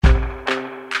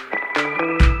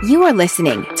You are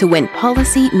listening to When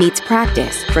Policy Meets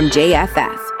Practice from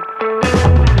JFF,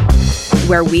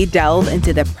 where we delve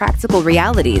into the practical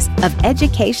realities of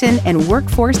education and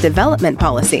workforce development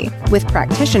policy with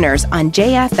practitioners on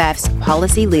JFF's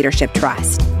Policy Leadership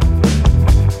Trust.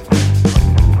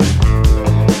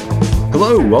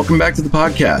 Hello, welcome back to the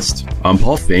podcast. I'm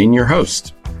Paul Fain, your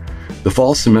host. The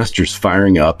fall semester's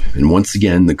firing up, and once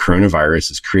again, the coronavirus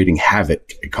is creating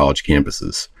havoc at college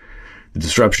campuses. The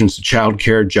disruptions to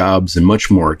childcare, jobs, and much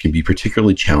more can be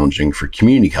particularly challenging for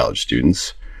community college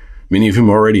students, many of whom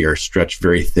already are stretched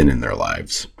very thin in their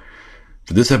lives.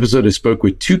 For this episode, I spoke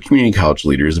with two community college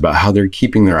leaders about how they're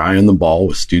keeping their eye on the ball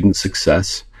with student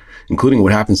success, including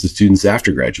what happens to students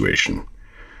after graduation.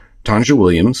 Tanja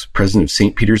Williams, president of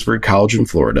St. Petersburg College in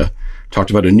Florida,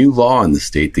 talked about a new law in the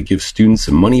state that gives students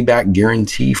a money-back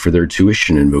guarantee for their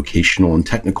tuition in vocational and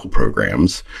technical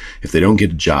programs if they don't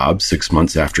get a job 6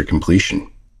 months after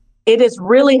completion. It is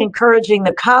really encouraging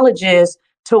the colleges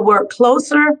to work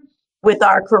closer with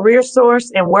our career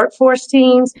source and workforce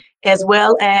teams, as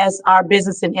well as our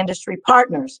business and industry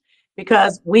partners,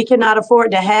 because we cannot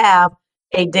afford to have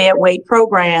a dead weight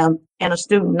program and a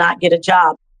student not get a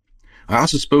job. I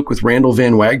also spoke with Randall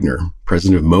Van Wagner,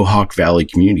 president of Mohawk Valley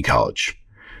Community College.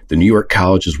 The New York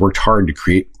College has worked hard to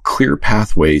create clear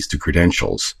pathways to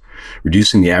credentials,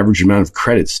 reducing the average amount of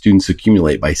credits students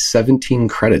accumulate by 17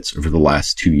 credits over the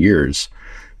last 2 years.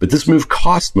 But this move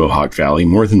cost Mohawk Valley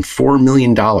more than $4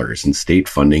 million in state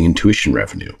funding and tuition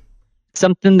revenue.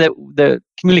 Something that the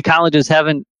community colleges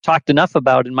haven't talked enough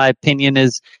about, in my opinion,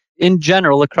 is in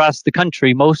general across the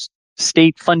country, most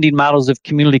state funding models of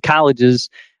community colleges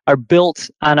are built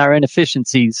on our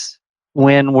inefficiencies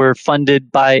when we're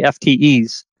funded by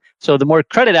FTEs. So the more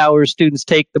credit hours students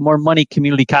take, the more money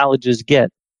community colleges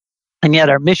get. And yet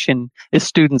our mission is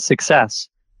student success.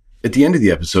 At the end of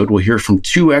the episode, we'll hear from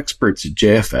two experts at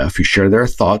JFF who share their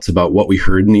thoughts about what we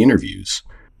heard in the interviews.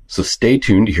 So stay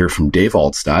tuned to hear from Dave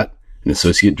Altstadt, an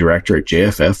associate director at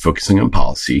JFF focusing on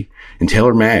policy, and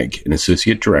Taylor Magg, an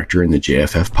associate director in the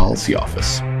JFF policy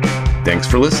office. Thanks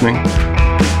for listening.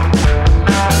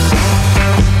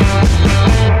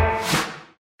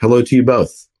 Hello to you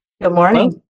both. Good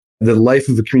morning. The life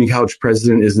of a community college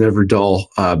president is never dull,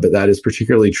 but that is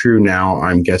particularly true now,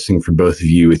 I'm guessing, for both of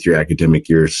you with your academic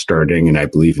years starting, and I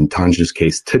believe in Tanja's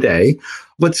case today.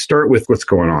 Let's start with what's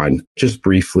going on. Just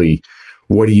briefly,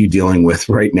 what are you dealing with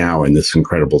right now in this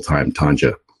incredible time,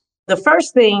 Tanja? The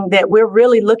first thing that we're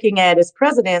really looking at as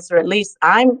presidents, or at least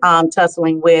I'm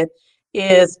tussling with,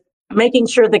 is making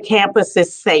sure the campus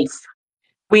is safe.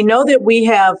 We know that we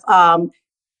have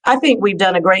I think we've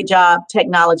done a great job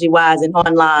technology-wise and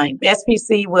online.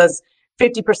 SPC was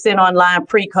 50% online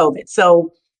pre-COVID.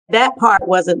 So that part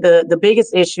wasn't the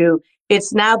biggest issue.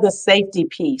 It's now the safety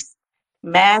piece.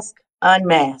 Mask,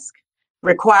 unmask.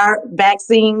 Require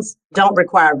vaccines, don't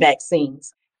require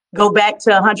vaccines. Go back to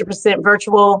 100%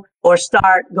 virtual or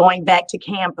start going back to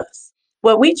campus.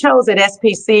 What we chose at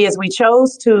SPC is we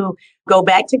chose to go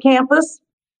back to campus.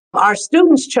 Our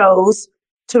students chose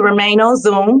to remain on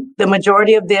Zoom. The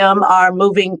majority of them are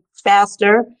moving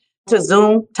faster to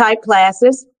Zoom type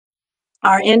classes.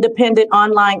 Our independent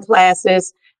online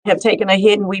classes have taken a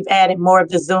hit and we've added more of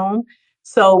the Zoom.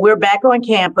 So we're back on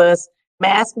campus.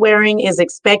 Mask wearing is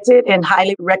expected and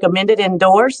highly recommended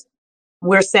indoors.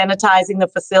 We're sanitizing the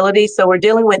facility. So we're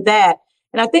dealing with that.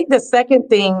 And I think the second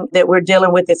thing that we're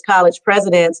dealing with as college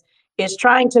presidents is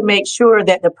trying to make sure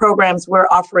that the programs we're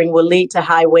offering will lead to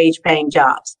high wage paying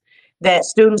jobs, that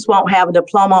students won't have a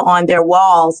diploma on their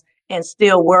walls and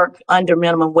still work under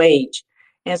minimum wage.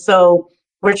 And so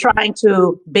we're trying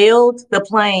to build the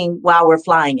plane while we're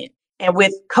flying it. And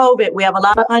with COVID, we have a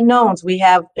lot of unknowns. We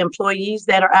have employees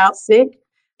that are out sick,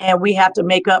 and we have to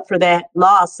make up for that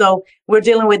loss. So we're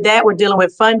dealing with that. We're dealing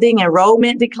with funding,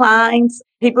 enrollment declines.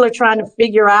 People are trying to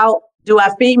figure out, do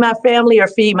I feed my family or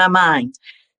feed my mind?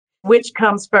 Which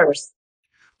comes first?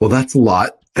 Well, that's a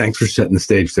lot. Thanks for setting the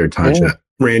stage there, Tanja. Yeah.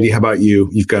 Randy, how about you?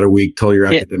 You've got a week till your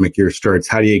academic year starts.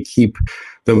 How do you keep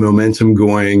the momentum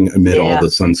going amid all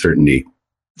this uncertainty?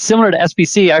 Similar to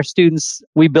SPC, our students,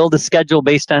 we build a schedule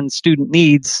based on student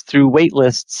needs through wait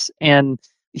lists. And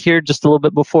here, just a little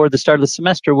bit before the start of the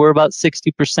semester, we're about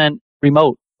 60%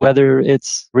 remote, whether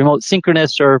it's remote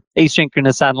synchronous or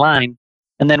asynchronous online.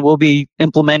 And then we'll be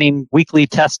implementing weekly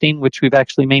testing, which we've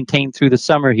actually maintained through the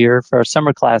summer here for our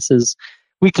summer classes,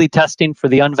 weekly testing for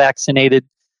the unvaccinated,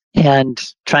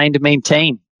 and trying to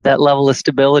maintain that level of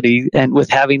stability and with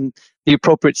having the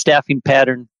appropriate staffing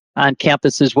pattern on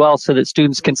campus as well, so that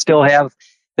students can still have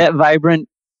that vibrant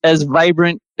as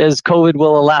COVID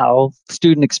will allow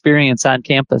student experience on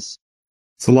campus.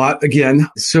 It's a lot again.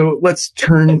 So let's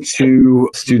turn to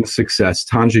student success.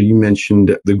 Tanja, you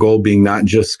mentioned the goal being not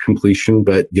just completion,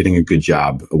 but getting a good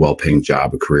job, a well-paying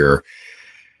job, a career.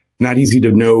 Not easy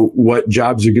to know what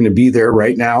jobs are going to be there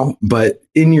right now, but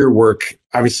in your work,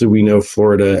 obviously we know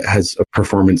Florida has a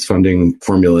performance funding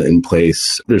formula in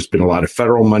place. There's been a lot of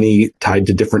federal money tied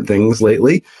to different things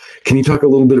lately. Can you talk a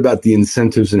little bit about the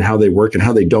incentives and how they work and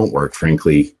how they don't work,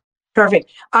 frankly?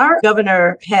 Perfect. Our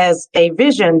governor has a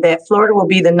vision that Florida will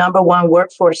be the number one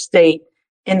workforce state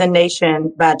in the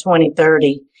nation by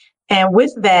 2030. And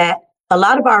with that, a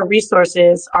lot of our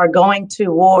resources are going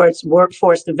towards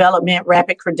workforce development,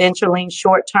 rapid credentialing,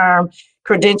 short-term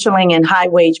credentialing, and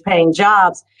high-wage paying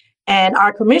jobs. And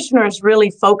our commissioner is really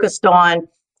focused on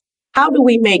how do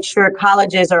we make sure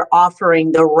colleges are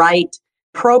offering the right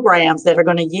programs that are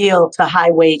going to yield to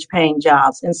high-wage paying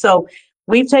jobs. And so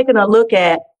we've taken a look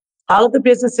at all of the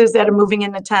businesses that are moving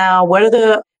into town. What are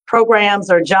the programs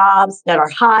or jobs that are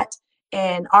hot?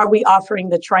 And are we offering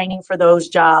the training for those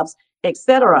jobs, et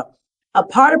cetera? A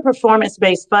part of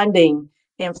performance-based funding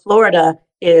in Florida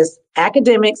is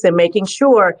academics and making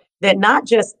sure that not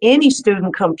just any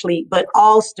student complete, but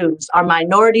all students, our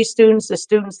minority students, the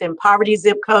students in poverty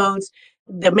zip codes,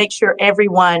 to make sure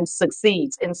everyone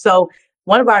succeeds. And so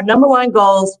one of our number one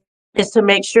goals is to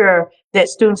make sure that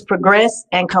students progress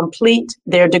and complete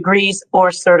their degrees or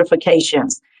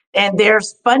certifications. And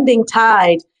there's funding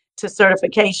tied to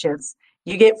certifications.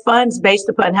 You get funds based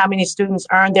upon how many students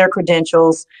earn their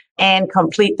credentials and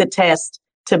complete the test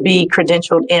to be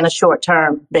credentialed in a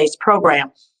short-term based program.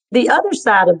 The other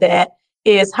side of that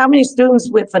is how many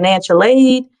students with financial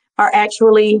aid are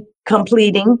actually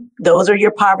completing. Those are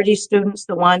your poverty students,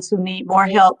 the ones who need more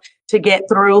help to get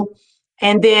through.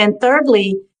 And then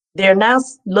thirdly, they're now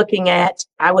looking at,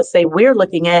 I would say we're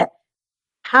looking at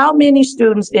how many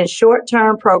students in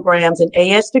short-term programs and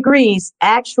AS degrees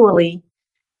actually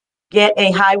get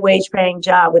a high wage paying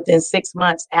job within 6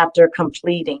 months after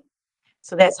completing.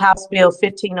 So that's House Bill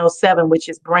 1507, which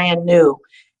is brand new.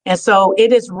 And so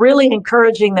it is really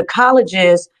encouraging the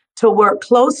colleges to work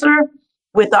closer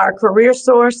with our career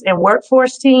source and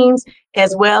workforce teams,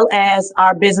 as well as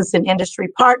our business and industry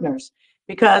partners,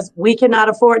 because we cannot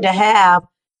afford to have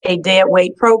a dead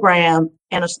weight program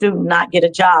and a student not get a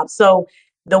job. So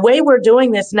the way we're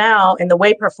doing this now and the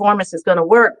way performance is going to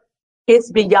work,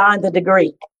 it's beyond the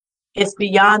degree. It's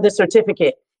beyond the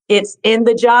certificate. It's in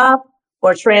the job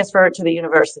or transferred to the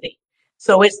university.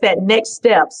 So it's that next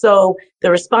step. So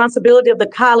the responsibility of the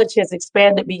college has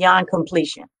expanded beyond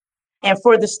completion. And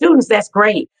for the students, that's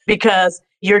great because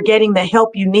you're getting the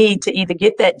help you need to either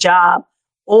get that job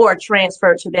or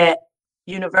transfer to that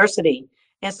university.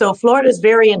 And so Florida is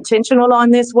very intentional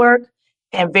on this work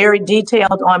and very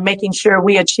detailed on making sure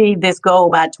we achieve this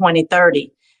goal by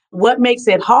 2030. What makes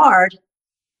it hard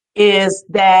is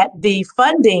that the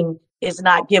funding is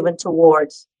not given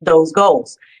towards those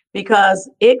goals because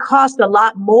it costs a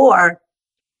lot more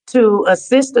to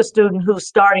assist a student who's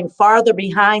starting farther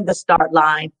behind the start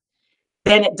line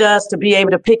than it does to be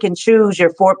able to pick and choose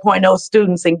your 4.0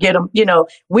 students and get them,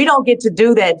 we don't get to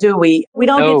do that, do we? We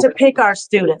don't get to pick our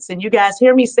students. And you guys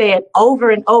hear me say it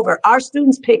over and over. Our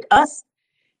students pick us.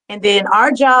 And then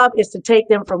our job is to take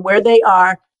them from where they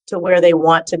are to where they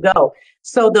want to go.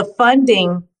 So the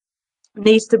funding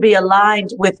needs to be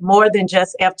aligned with more than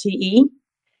just FTE.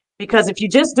 Because if you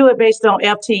just do it based on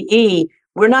FTE,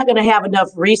 we're not going to have enough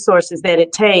resources that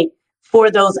it takes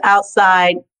for those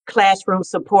outside classroom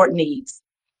support needs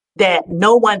that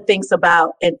no one thinks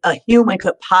about and a human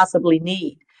could possibly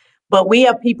need. But we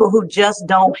have people who just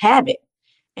don't have it.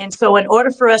 And so in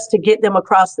order for us to get them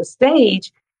across the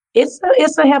stage, it's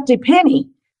a hefty penny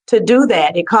to do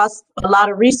that. It costs a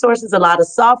lot of resources, a lot of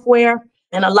software,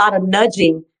 and a lot of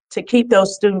nudging to keep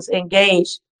those students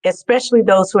engaged, especially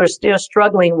those who are still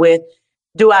struggling with,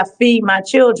 do I feed my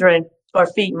children or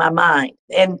feed my mind?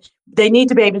 And they need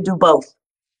to be able to do both.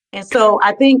 And so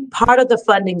I think part of the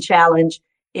funding challenge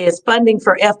is funding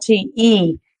for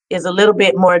FTE is a little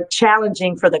bit more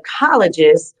challenging for the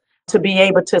colleges to be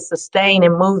able to sustain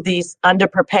and move these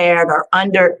underprepared or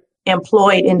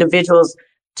underemployed individuals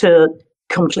to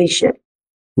completion.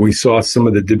 We saw some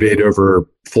of the debate over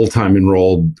full-time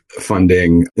enrolled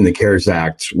funding in the CARES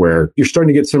Act, where you're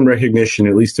starting to get some recognition,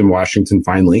 at least in Washington,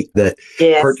 finally, that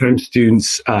part-time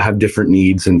students have different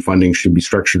needs and funding should be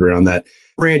structured around that.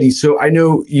 Randy, so I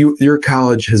know your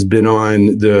college has been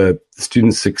on the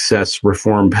student success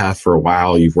reform path for a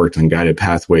while. You've worked on guided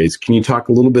pathways. Can you talk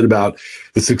a little bit about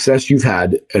the success you've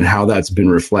had and how that's been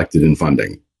reflected in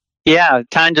funding? Yeah,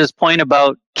 Tanja's point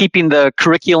about keeping the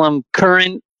curriculum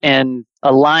current and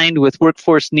aligned with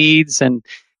workforce needs and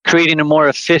creating a more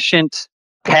efficient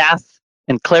path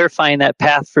and clarifying that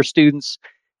path for students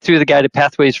through the Guided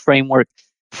Pathways framework.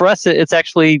 For us, it's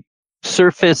actually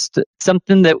surfaced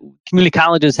something that community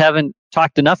colleges haven't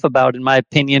talked enough about, in my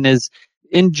opinion, is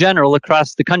in general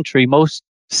across the country, most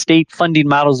state funding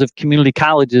models of community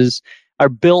colleges are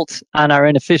built on our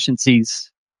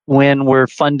inefficiencies when we're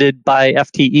funded by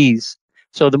FTEs.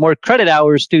 So the more credit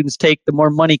hours students take, the more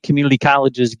money community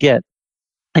colleges get.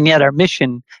 And yet our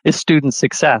mission is student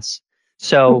success.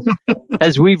 So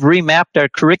as we've remapped our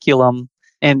curriculum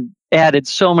and added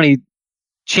so many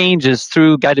changes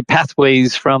through Guided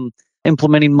Pathways, from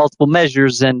implementing multiple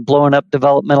measures and blowing up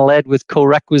developmental ed with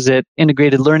co-requisite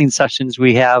integrated learning sessions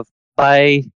we have,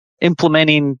 by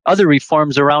implementing other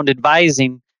reforms around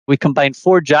advising, we combined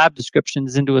 4 job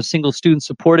descriptions into a single student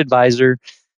support advisor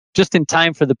just in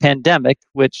time for the pandemic,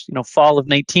 which, fall of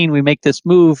 19, we make this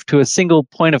move to a single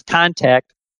point of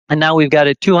contact. And now we've got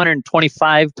a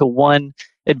 225 to 1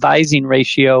 advising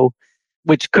ratio,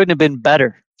 which couldn't have been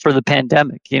better for the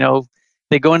pandemic.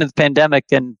 They go into the pandemic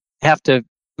and have to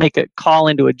make a call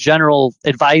into a general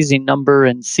advising number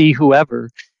and see whoever.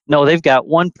 No, they've got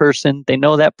one person. They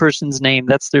know that person's name.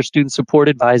 That's their student support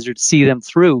advisor to see them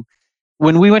through.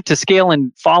 When we went to scale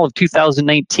in fall of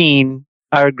 2019,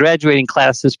 our graduating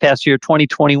class this past year,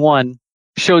 2021,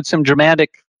 showed some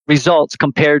dramatic results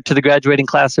compared to the graduating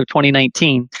class of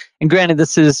 2019. And granted,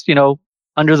 this is,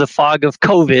 under the fog of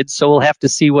COVID, so we'll have to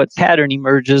see what pattern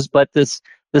emerges. But this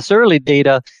early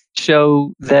data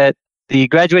show that the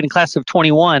graduating class of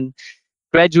 21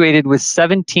 graduated with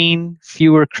 17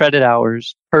 fewer credit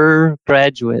hours per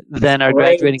graduate than our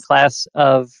graduating class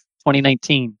of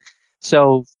 2019.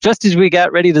 So just as we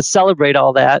got ready to celebrate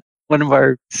all that, one of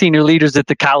our senior leaders at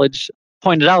the college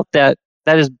pointed out that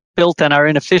is built on our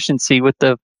inefficiency with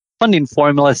the funding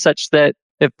formula, such that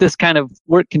if this kind of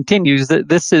work continues,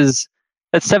 that's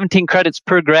 17 credits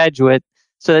per graduate.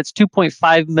 So that's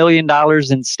 $2.5 million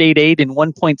in state aid and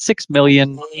 $1.6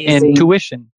 million in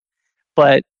tuition.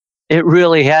 But it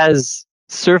really has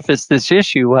surfaced this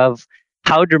issue of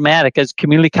how dramatic, as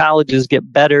community colleges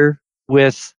get better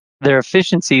with their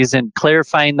efficiencies and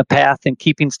clarifying the path and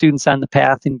keeping students on the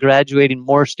path and graduating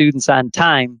more students on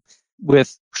time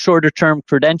with shorter term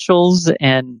credentials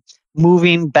and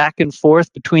moving back and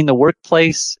forth between the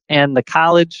workplace and the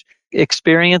college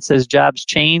experience as jobs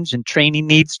change and training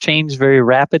needs change very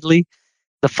rapidly,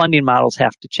 the funding models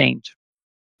have to change.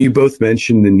 You both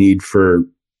mentioned the need for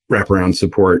wraparound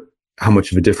support, how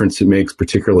much of a difference it makes,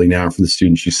 particularly now for the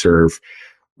students you serve.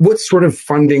 What sort of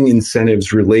funding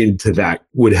incentives related to that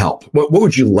would help? What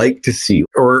would you like to see,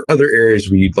 or other areas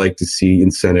where you'd like to see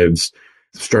incentives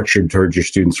structured towards your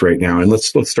students right now? And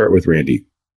let's start with Randy.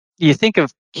 You think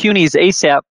of CUNY's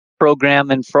ASAP program,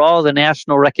 and for all the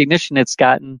national recognition it's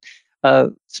gotten, a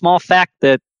small fact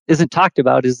that isn't talked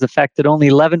about is the fact that only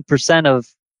 11% of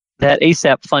that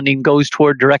ASAP funding goes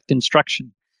toward direct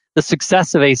instruction. The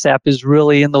success of ASAP is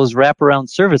really in those wraparound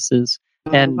services.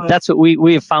 And that's what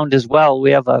we have found as well. We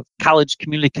have a college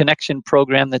community connection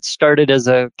program that started as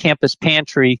a campus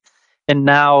pantry. And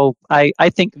now I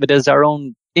think of it as our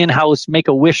own in-house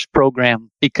Make-A-Wish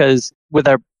program, because with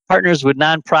our partners with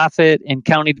nonprofit and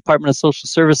county Department of Social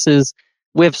Services,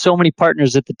 we have so many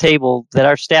partners at the table that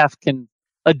our staff can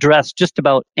address just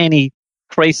about any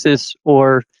crisis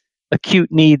or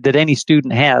acute need that any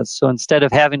student has. So instead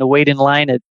of having to wait in line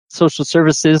at social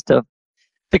services to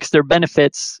fix their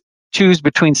benefits, choose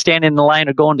between standing in the line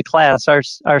or going to class,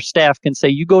 our staff can say,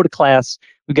 you go to class.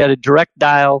 We've got a direct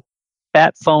dial,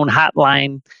 bat phone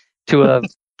hotline to a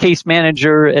case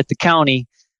manager at the county,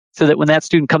 so that when that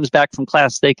student comes back from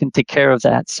class, they can take care of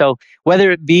that. So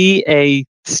whether it be a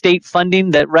state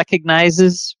funding that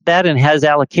recognizes that and has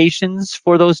allocations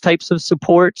for those types of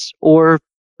supports, or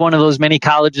one of those many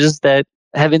colleges that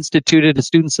have instituted a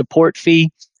student support fee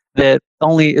that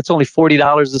it's only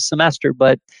 $40 a semester,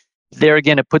 but there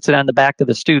again, it puts it on the back of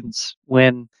the students,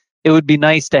 when it would be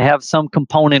nice to have some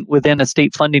component within a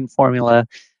state funding formula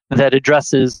that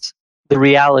addresses the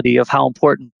reality of how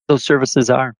important those services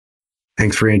are.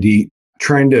 Thanks, Randy.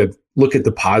 Trying to look at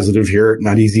the positive here,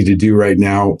 not easy to do right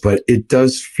now, but it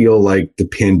does feel like the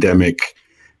pandemic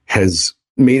has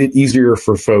made it easier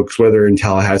for folks, whether in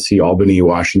Tallahassee, Albany,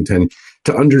 Washington,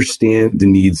 to understand the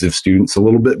needs of students a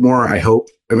little bit more. I hope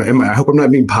I'm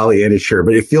not being Pollyannish here,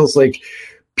 but it feels like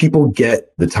people get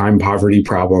the time poverty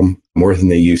problem more than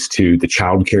they used to, the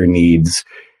childcare needs.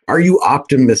 Are you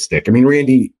optimistic? I mean,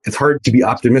 Randy, it's hard to be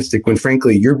optimistic when,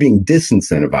 frankly, you're being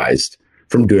disincentivized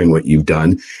from doing what you've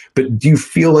done. But do you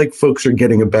feel like folks are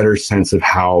getting a better sense of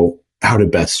how to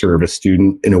best serve a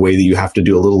student in a way that you have to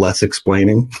do a little less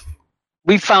explaining?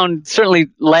 we found certainly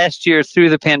last year through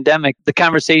the pandemic, the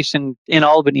conversation in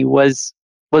Albany was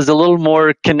a little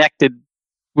more connected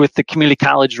with the community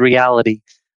college reality.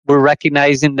 We're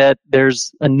recognizing that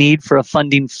there's a need for a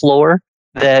funding floor,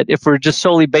 that if we're just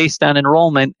solely based on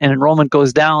enrollment and enrollment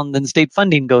goes down, then state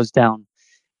funding goes down.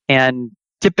 And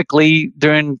typically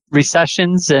during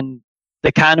recessions and the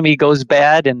economy goes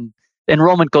bad and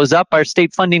enrollment goes up, our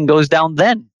state funding goes down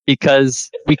then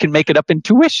because we can make it up in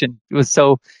tuition.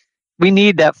 So we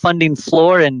need that funding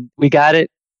floor, and we got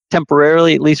it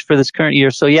temporarily, at least for this current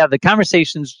year. So yeah, the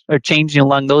conversations are changing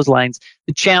along those lines.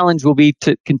 The challenge will be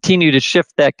to continue to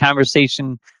shift that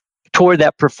conversation toward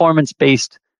that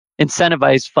performance-based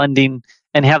incentivized funding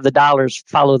and have the dollars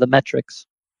follow the metrics.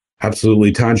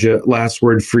 Absolutely. Tanja, last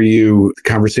word for you. The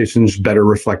conversation's better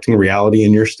reflecting reality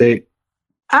in your state?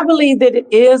 I believe that it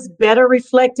is better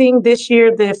reflecting. This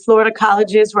year, the Florida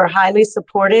colleges were highly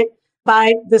supported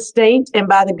by the state and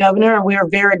by the governor, and we are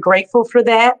very grateful for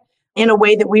that in a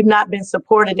way that we've not been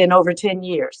supported in over 10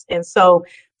 years. And so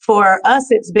for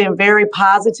us, it's been very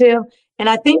positive. And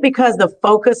I think because the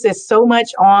focus is so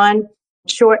much on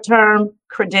short-term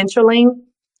credentialing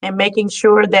and making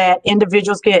sure that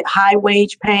individuals get high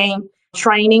wage paying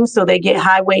training so they get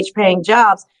high wage paying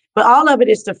jobs, but all of it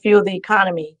is to fuel the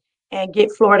economy and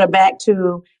get Florida back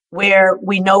to where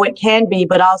we know it can be,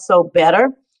 but also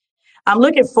better. I'm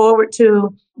looking forward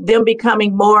to them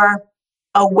becoming more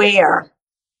aware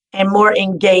and more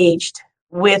engaged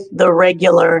with the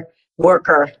regular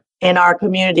worker in our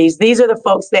communities. These are the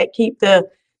folks that keep the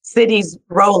cities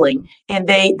rolling, and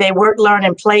they work, learn,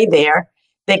 and play there.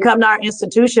 They come to our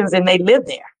institutions and they live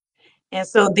there. And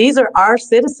so these are our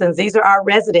citizens. These are our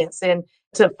residents. And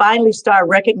to finally start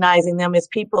recognizing them as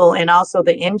people and also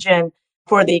the engine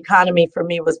for the economy for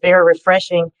me was very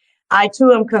refreshing. I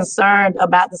too am concerned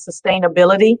about the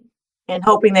sustainability and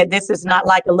hoping that this is not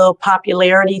like a little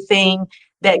popularity thing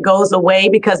that goes away,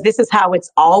 because this is how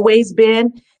it's always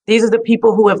been. These are the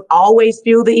people who have always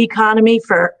fueled the economy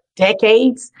for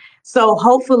decades. So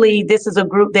hopefully this is a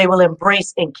group they will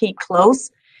embrace and keep close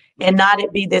and not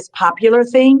it be this popular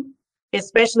thing,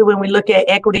 especially when we look at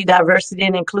equity, diversity,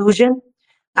 and inclusion.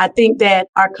 I think that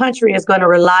our country is going to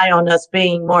rely on us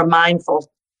being more mindful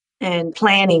and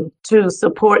planning to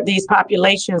support these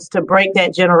populations to break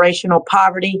that generational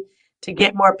poverty, to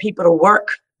get more people to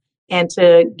work, and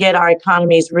to get our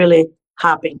economies really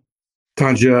hopping.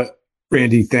 Tanja,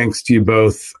 Randy, thanks to you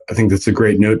both. I think that's a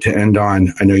great note to end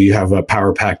on. I know you have a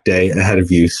power-packed day ahead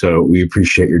of you, so we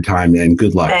appreciate your time and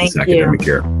good luck this academic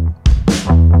year.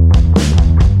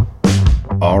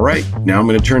 All right, now I'm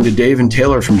going to turn to Dave and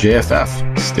Taylor from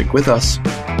JFF. Stick with us.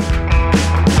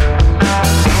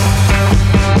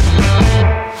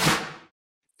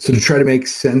 So to try to make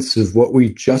sense of what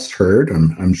we just heard,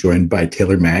 I'm joined by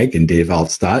Taylor Magg and Dave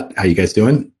Altstadt. How you guys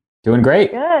doing? Doing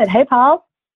great. Good. Hey, Paul.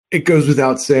 It goes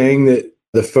without saying that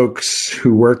the folks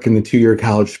who work in the two-year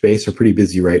college space are pretty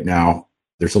busy right now.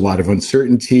 There's a lot of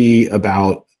uncertainty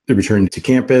about the return to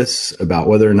campus, about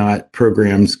whether or not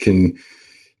programs can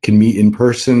meet in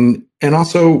person, and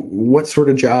also what sort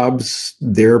of jobs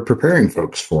they're preparing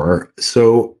folks for.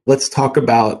 So let's talk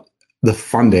about the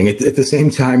funding. At the same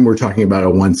time, we're talking about a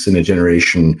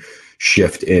once-in-a-generation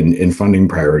shift in funding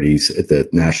priorities at the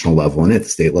national level and at the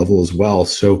state level as well.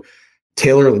 So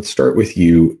Taylor, let's start with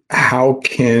you. How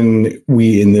can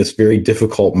we, in this very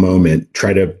difficult moment,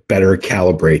 try to better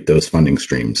calibrate those funding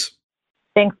streams?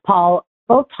 Thanks, Paul.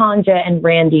 Both Tanja and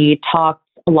Randy talked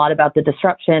a lot about the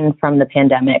disruption from the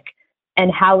pandemic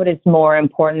and how it is more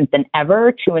important than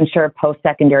ever to ensure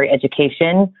post-secondary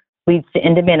education leads to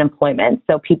in-demand employment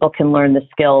so people can learn the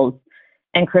skills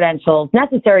and credentials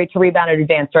necessary to rebound and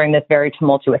advance during this very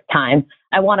tumultuous time.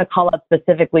 I want to call out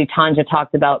specifically, Tanja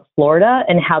talked about Florida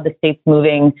and how the state's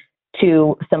moving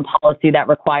to some policy that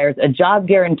requires a job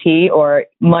guarantee or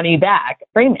money back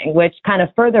framing, which kind of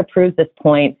further proves this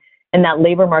point, and that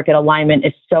labor market alignment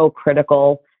is so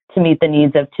critical to meet the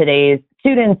needs of today's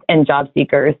students and job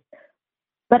seekers.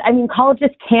 But I mean,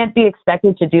 colleges can't be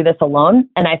expected to do this alone.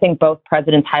 And I think both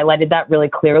presidents highlighted that really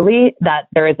clearly, that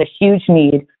there is a huge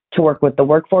need to work with the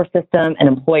workforce system and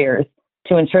employers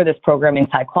to ensure this programming is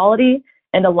high quality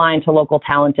and aligned to local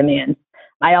talent demands.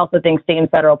 I also think state and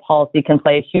federal policy can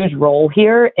play a huge role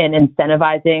here in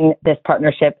incentivizing this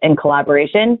partnership and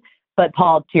collaboration. But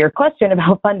Paul, to your question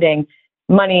about funding,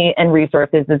 money and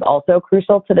resources is also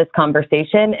crucial to this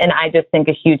conversation. And I just think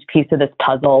a huge piece of this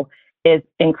puzzle is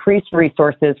increased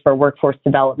resources for workforce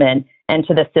development and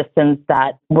to the systems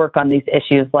that work on these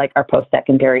issues, like our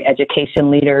post-secondary education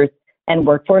leaders and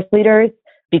workforce leaders,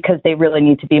 because they really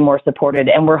need to be more supported.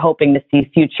 And we're hoping to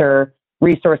see future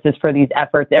resources for these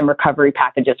efforts and recovery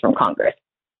packages from Congress.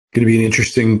 Going to be an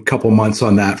interesting couple months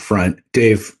on that front.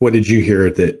 Dave, what did you hear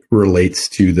that relates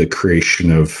to the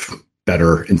creation of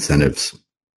better incentives?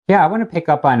 Yeah, I want to pick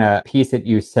up on a piece that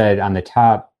you said on the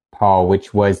top, Paul,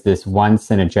 which was this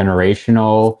once in a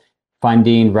generational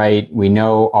funding, right? We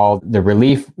know all the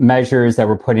relief measures that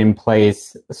were put in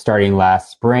place starting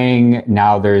last spring.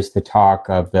 Now there's the talk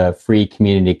of the free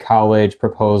community college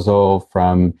proposal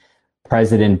from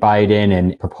President Biden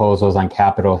and proposals on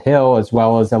Capitol Hill, as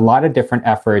well as a lot of different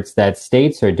efforts that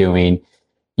states are doing,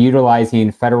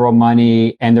 utilizing federal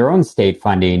money and their own state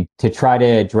funding to try to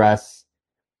address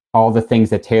all the things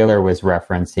that Taylor was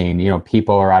referencing. You know,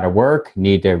 people are out of work,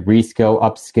 need to reskill,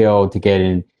 upskill to get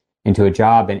into a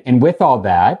job. And with all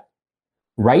that,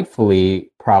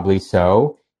 rightfully, probably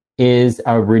so, is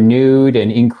a renewed and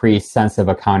increased sense of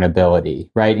accountability,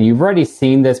 right? And you've already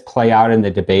seen this play out in the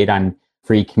debate on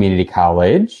free community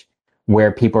college,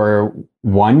 where people are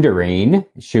wondering,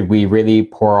 should we really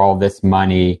pour all this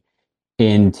money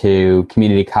into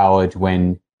community college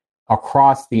when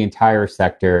across the entire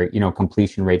sector, you know,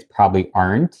 completion rates probably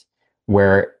aren't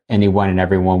where anyone and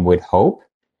everyone would hope.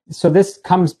 So this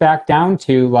comes back down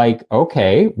to like,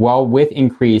 okay, well, with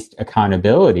increased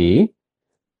accountability,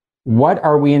 what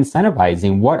are we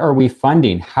incentivizing? What are we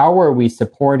funding? How are we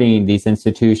supporting these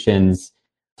institutions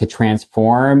to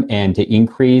transform and to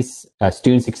increase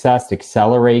student success, to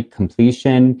accelerate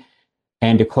completion,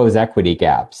 and to close equity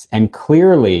gaps? And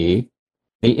clearly,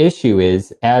 the issue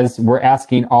is, as we're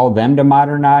asking all of them to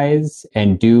modernize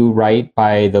and do right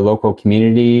by the local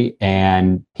community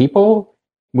and people,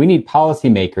 we need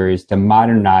policymakers to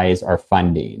modernize our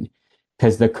funding.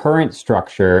 Because the current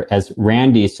structure, as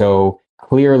Randy so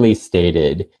clearly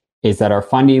stated, is that our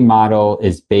funding model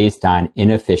is based on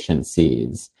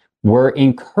inefficiencies. We're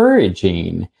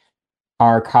encouraging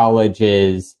our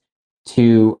colleges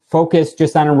to focus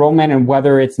just on enrollment and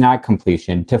whether it's not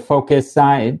completion, to focus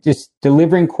on just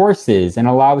delivering courses and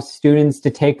allow students to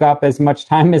take up as much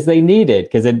time as they need it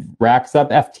because it racks up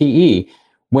FTE.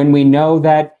 When we know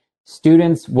that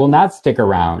students will not stick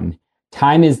around,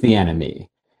 time is the enemy.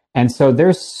 And so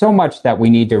there's so much that we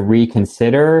need to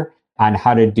reconsider on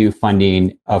how to do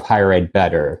funding of higher ed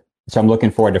better. So I'm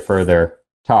looking forward to further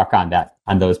talk on that,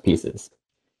 on those pieces.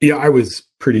 Yeah, I was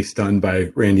pretty stunned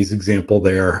by Randy's example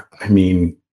there. I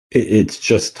mean, it's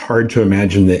just hard to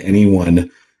imagine that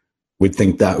anyone would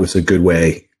think that was a good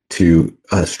way to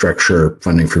structure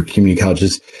funding for community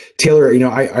colleges. Taylor, you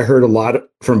know, I heard a lot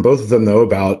from both of them, though,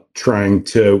 about trying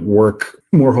to work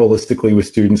more holistically with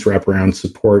students, wraparound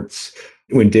supports.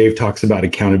 When Dave talks about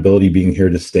accountability being here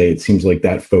to stay, it seems like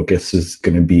that focus is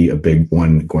going to be a big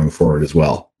one going forward as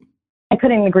well. I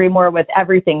couldn't agree more with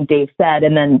everything Dave said.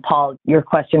 And then, Paul, your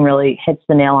question really hits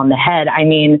the nail on the head. I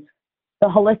mean, the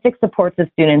holistic supports of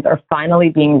students are finally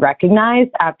being recognized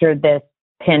after this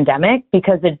pandemic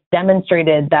because it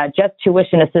demonstrated that just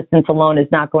tuition assistance alone is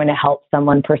not going to help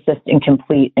someone persist and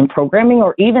complete in programming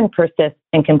or even persist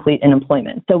and complete in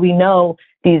employment. So we know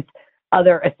these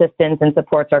other assistance and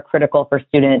supports are critical for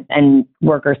student and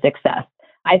worker success.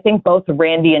 I think both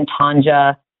Randy and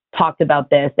Tanja talked about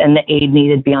this and the aid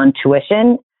needed beyond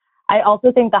tuition. I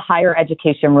also think the higher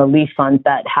education relief funds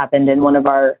that happened in one of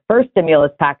our first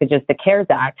stimulus packages, the CARES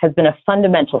Act, has been a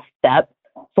fundamental step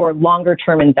for longer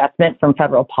term investment from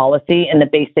federal policy in the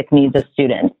basic needs of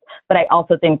students. But I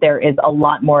also think there is a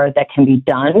lot more that can be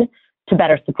done to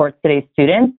better support today's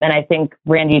students. And I think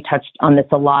Randy touched on this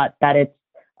a lot, that it's,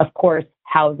 of course,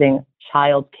 housing,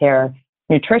 childcare,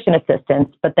 nutrition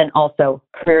assistance, but then also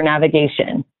career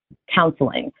navigation,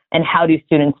 counseling, and how do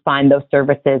students find those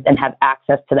services and have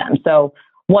access to them. So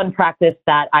one practice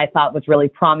that I thought was really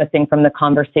promising from the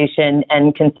conversation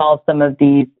and can solve some of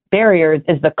these barriers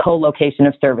is the co-location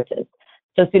of services.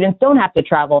 So students don't have to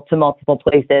travel to multiple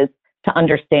places to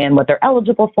understand what they're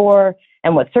eligible for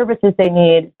and what services they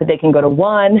need, but they can go to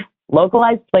one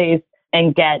localized place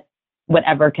and get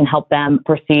whatever can help them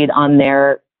proceed on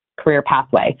their career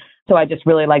pathway. So I just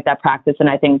really like that practice. And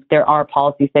I think there are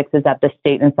policy fixes at the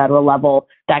state and federal level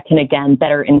that can, again,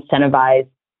 better incentivize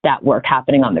that work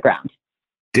happening on the ground.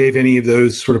 Dave, any of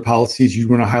those sort of policies you'd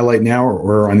want to highlight now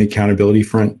or on the accountability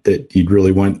front that you'd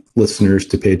really want listeners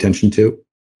to pay attention to?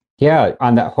 Yeah,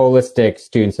 on that holistic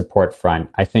student support front,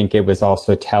 I think it was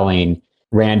also telling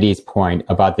Randy's point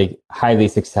about the highly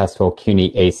successful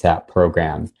CUNY ASAP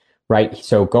program, right?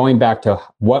 So going back to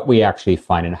what we actually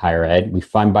fund in higher ed, we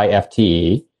fund by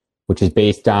FTE, which is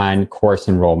based on course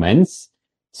enrollments.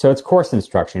 So it's course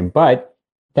instruction, but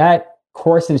that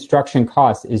course instruction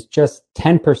cost is just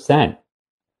 10%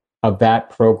 of that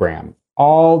program.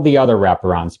 All the other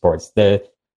wraparound supports, the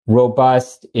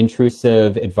robust,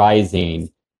 intrusive advising,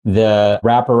 the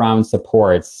wraparound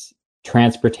supports,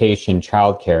 transportation,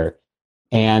 childcare,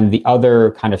 and the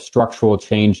other kind of structural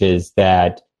changes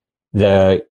that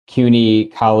the CUNY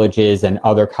colleges and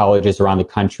other colleges around the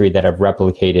country that have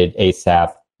replicated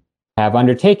ASAP have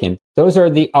undertaken. Those are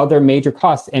the other major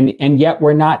costs. And yet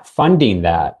we're not funding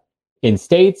that in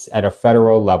states at a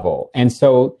federal level. And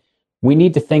so we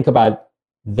need to think about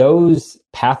those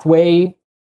pathway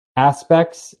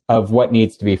aspects of what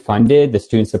needs to be funded, the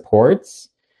student supports.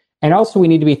 And also we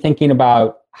need to be thinking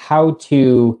about how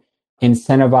to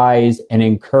incentivize and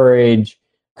encourage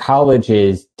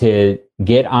colleges to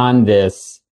get on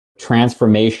this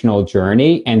transformational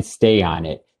journey and stay on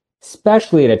it,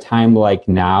 especially at a time like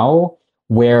now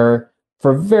where,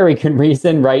 for very good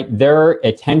reason, right, their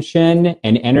attention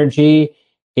and energy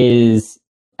is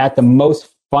at the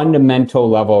most fundamental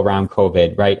level around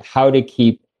COVID, right? How to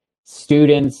keep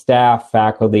students, staff,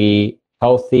 faculty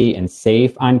healthy and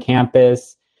safe on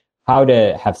campus, how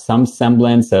to have some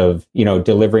semblance of,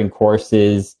 delivering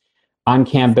courses on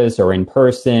campus or in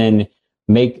person,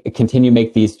 continue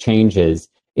make these changes.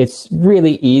 It's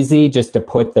really easy just to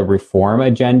put the reform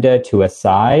agenda to a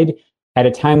side at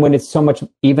a time when it's so much,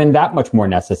 even that much more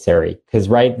necessary. Because,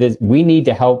 right, we need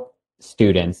to help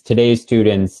students, today's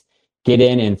students, get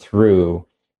in and through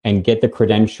and get the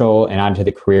credential and onto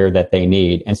the career that they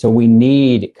need. And so we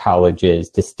need colleges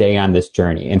to stay on this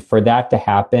journey. And for that to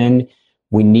happen,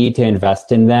 we need to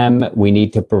invest in them. We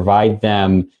need to provide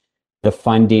them the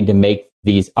funding to make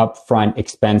these upfront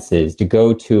expenses, to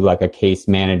go to like a case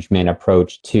management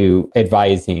approach to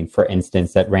advising, for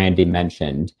instance, that Randy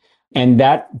mentioned. And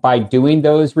that by doing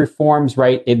those reforms,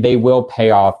 right, they will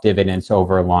pay off dividends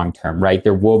over long term, right?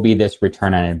 There will be this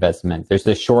return on investment. There's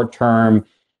the short term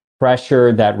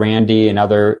pressure that Randy and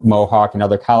other Mohawk and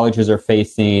other colleges are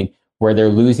facing where they're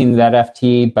losing that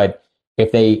FT. But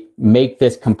if they make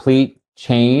this complete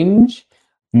change,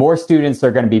 more students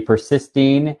are going to be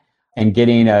persisting and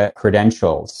getting a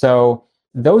credential. So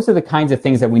those are the kinds of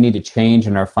things that we need to change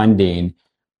in our funding,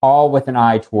 all with an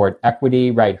eye toward equity,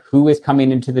 right? Who is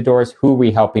coming into the doors? Who are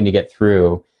we helping to get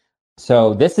through?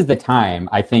 So this is the time,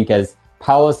 I think, as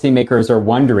policymakers are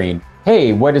wondering,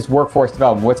 hey, what is workforce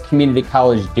development? What's community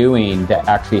college doing to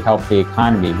actually help the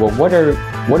economy? Well, what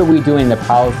are we doing in the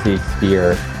policy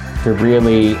sphere to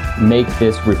really make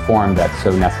this reform that's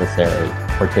so necessary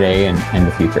for today and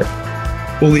the future?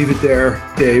 We'll leave it there.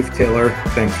 Dave, Taylor,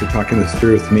 thanks for talking this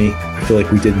through with me. I feel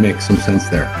like we did make some sense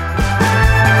there.